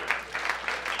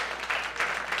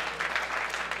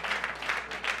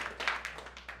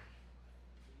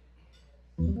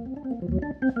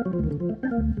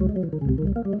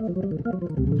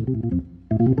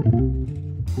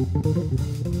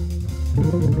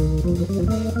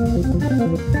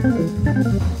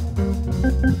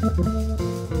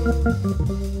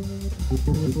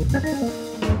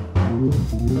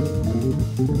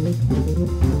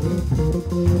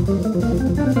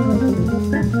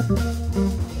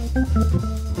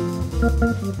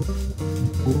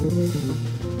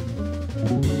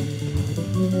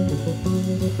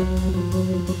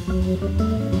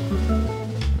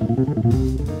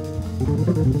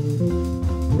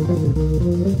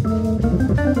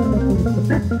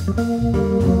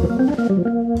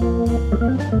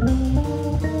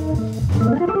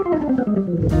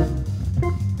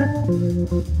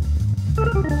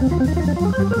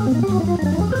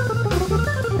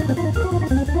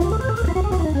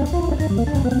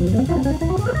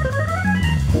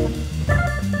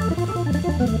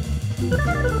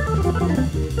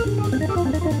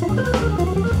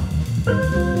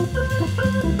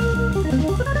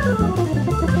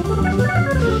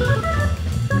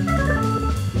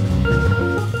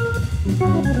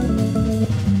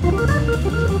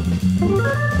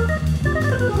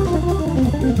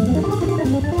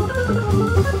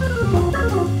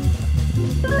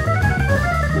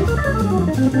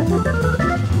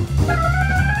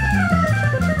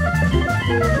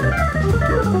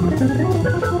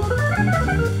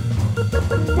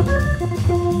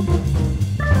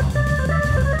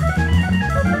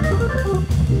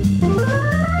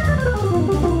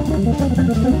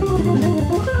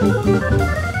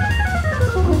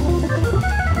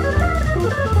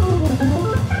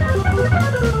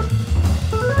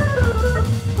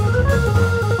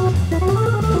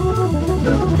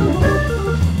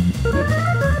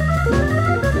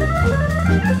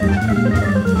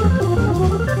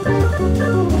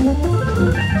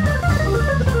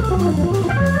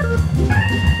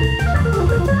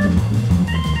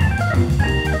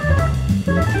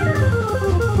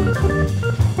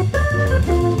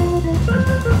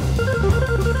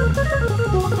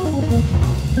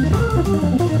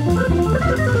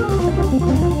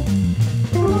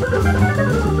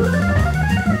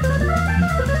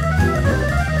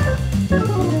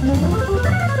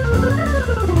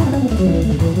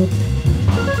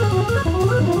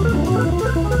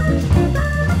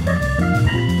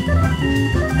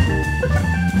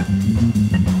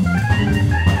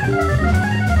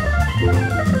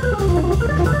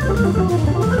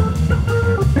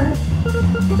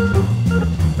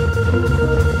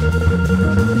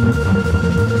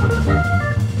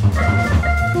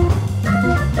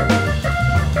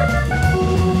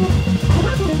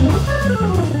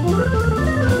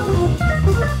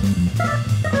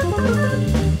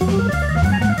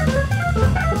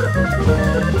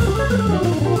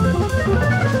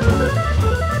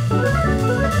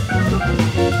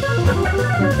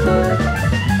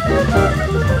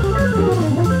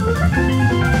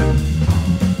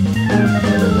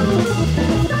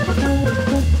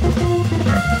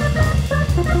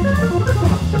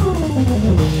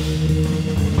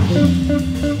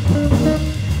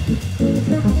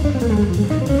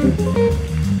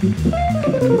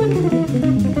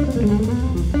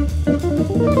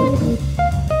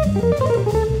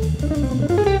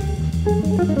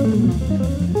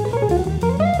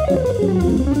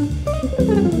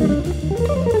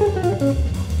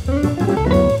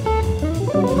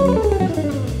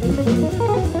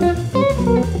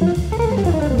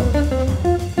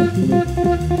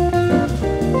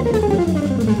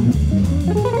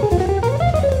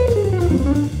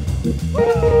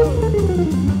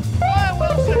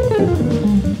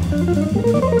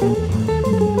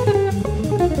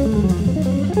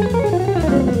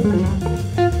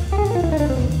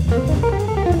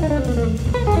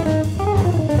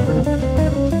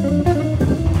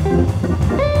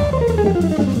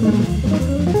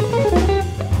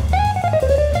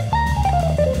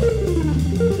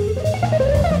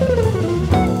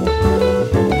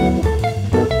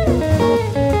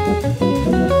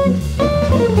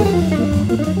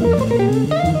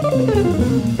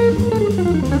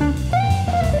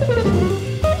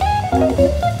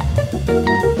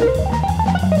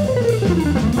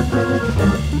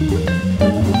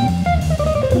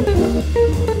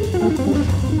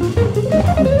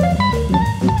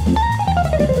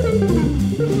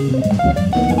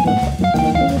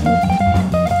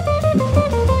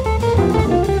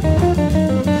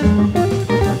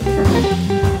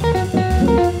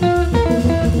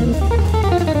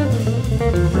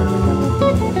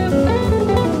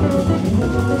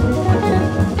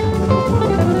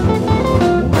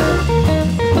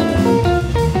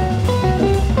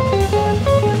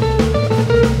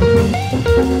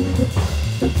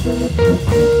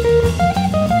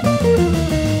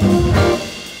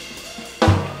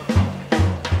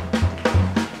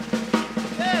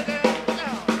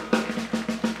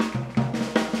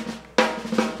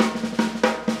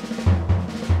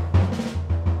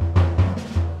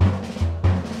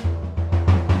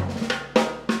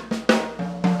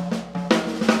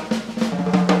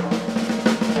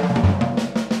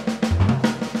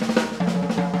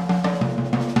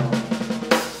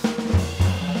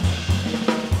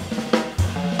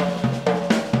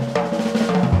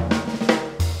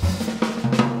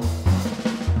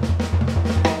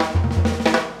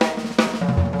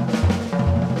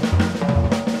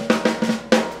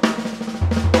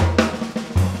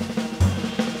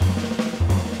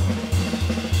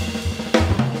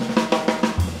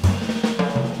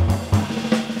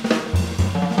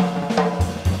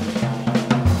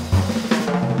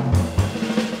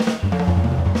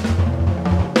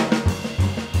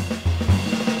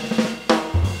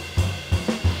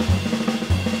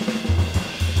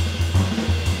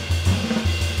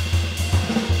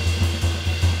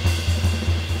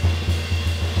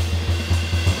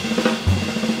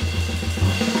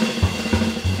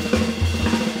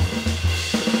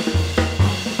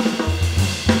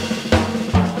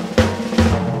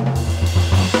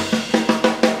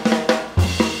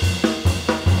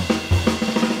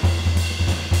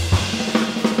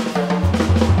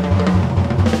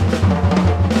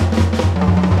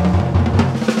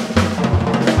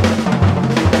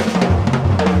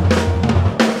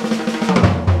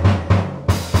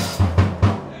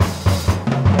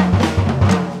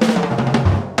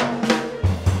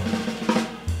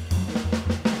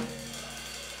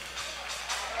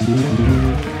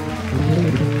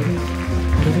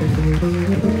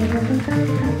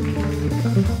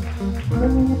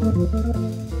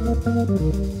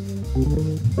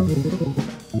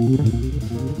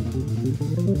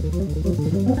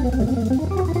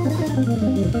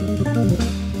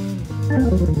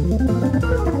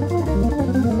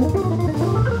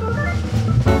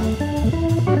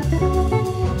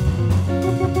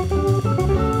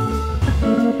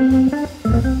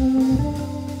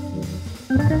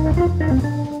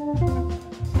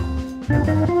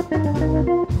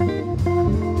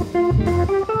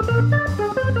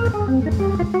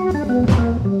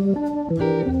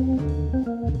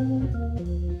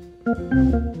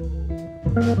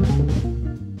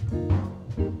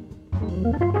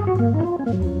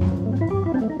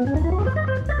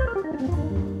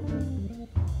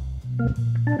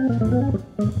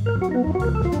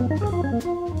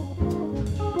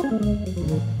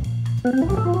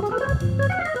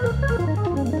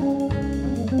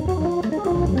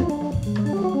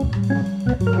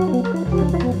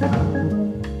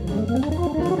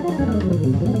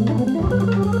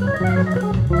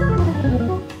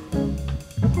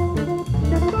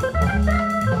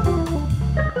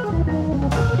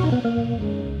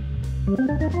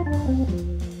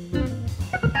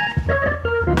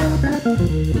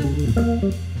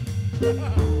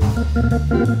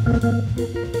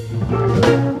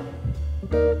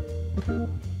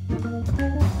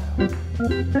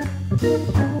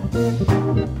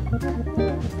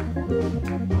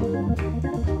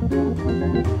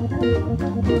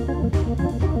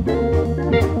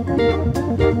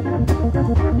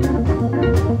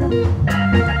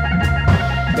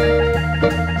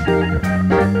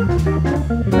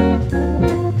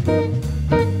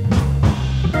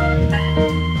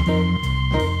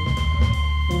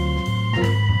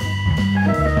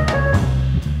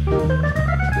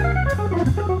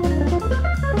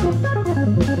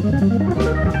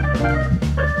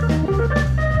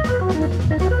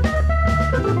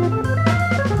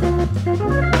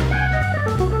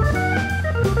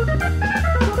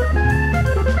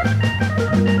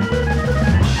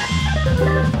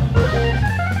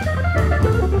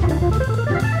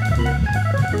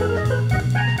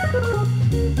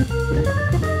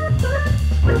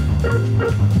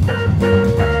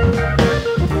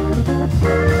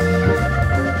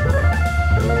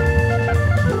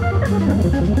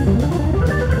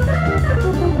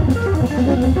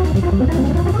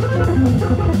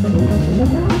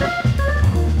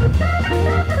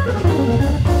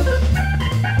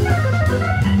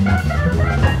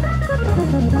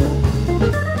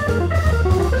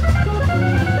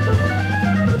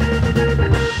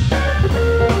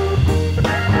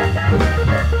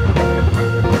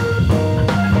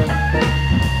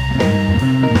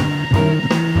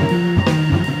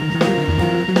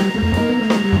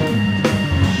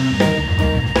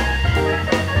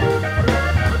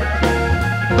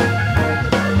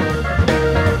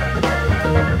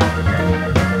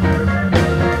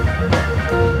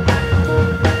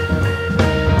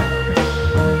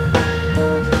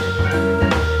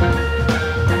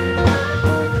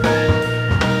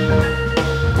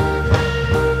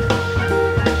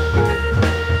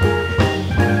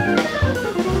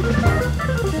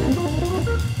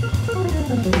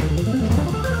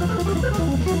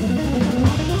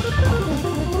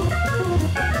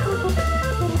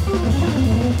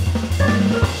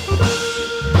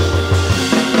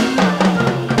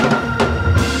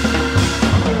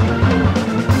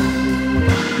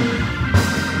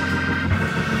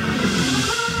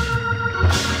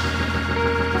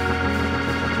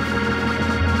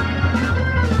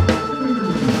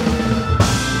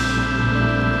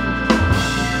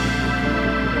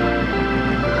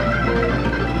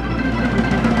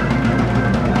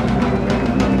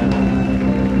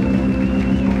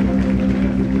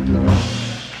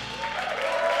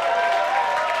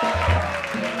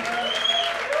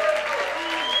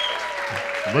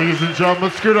 Ladies and gentlemen,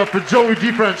 let's give it up for Joey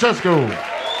DeFrancesco,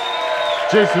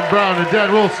 Jason Brown, and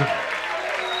Dan Wilson.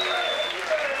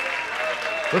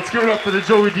 Let's give it up for the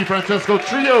Joey DeFrancesco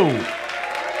trio.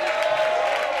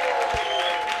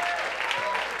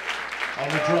 On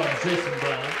the drums, Jason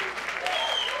Brown.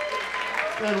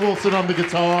 Dan Wilson on the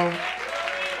guitar.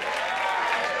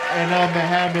 And on the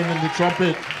Hammond and the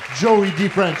trumpet, Joey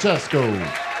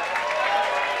DeFrancesco.